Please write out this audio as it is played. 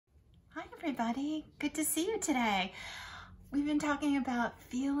everybody. Good to see you today. We've been talking about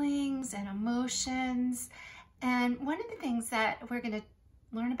feelings and emotions, and one of the things that we're going to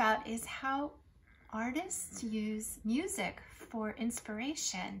learn about is how artists use music for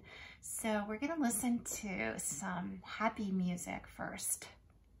inspiration. So we're going to listen to some happy music first.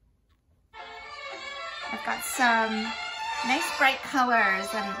 I've got some nice bright colors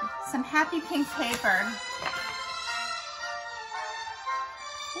and some happy pink paper.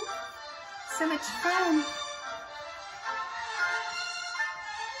 So much fun.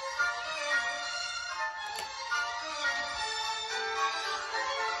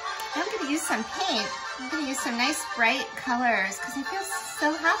 I'm going to use some paint. I'm going to use some nice bright colors because I feel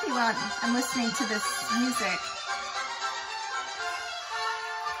so happy when I'm listening to this music.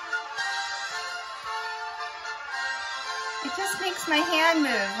 It just makes my hand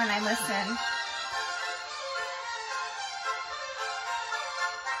move when I listen.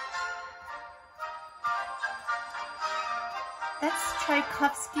 That's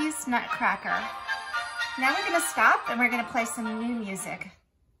Tchaikovsky's Nutcracker. Now we're going to stop and we're going to play some new music.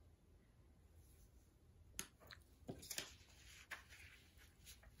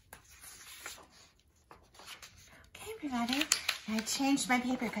 Okay, everybody. I changed my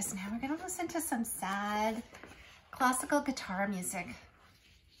paper because now we're going to listen to some sad classical guitar music.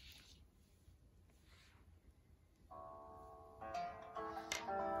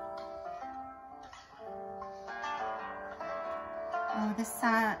 Oh,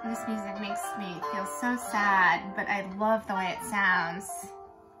 this music makes me feel so sad, but I love the way it sounds.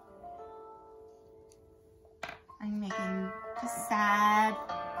 I'm making just sad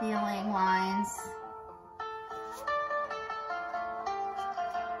feeling lines.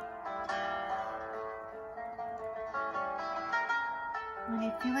 When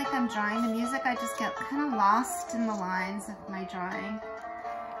I feel like I'm drawing the music, I just get kind of lost in the lines of my drawing.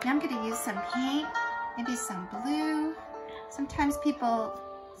 Now I'm going to use some paint, maybe some blue. Sometimes people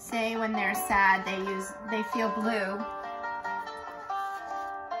say when they're sad they feel blue.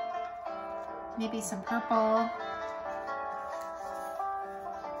 Maybe some purple.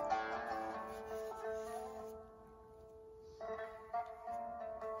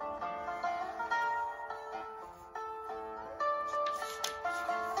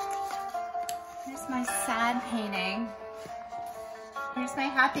 Here's my sad painting. Here's my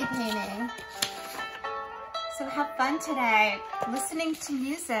happy painting. So have fun today, listening to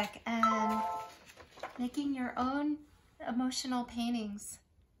music and making your own emotional paintings.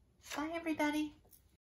 Bye, everybody.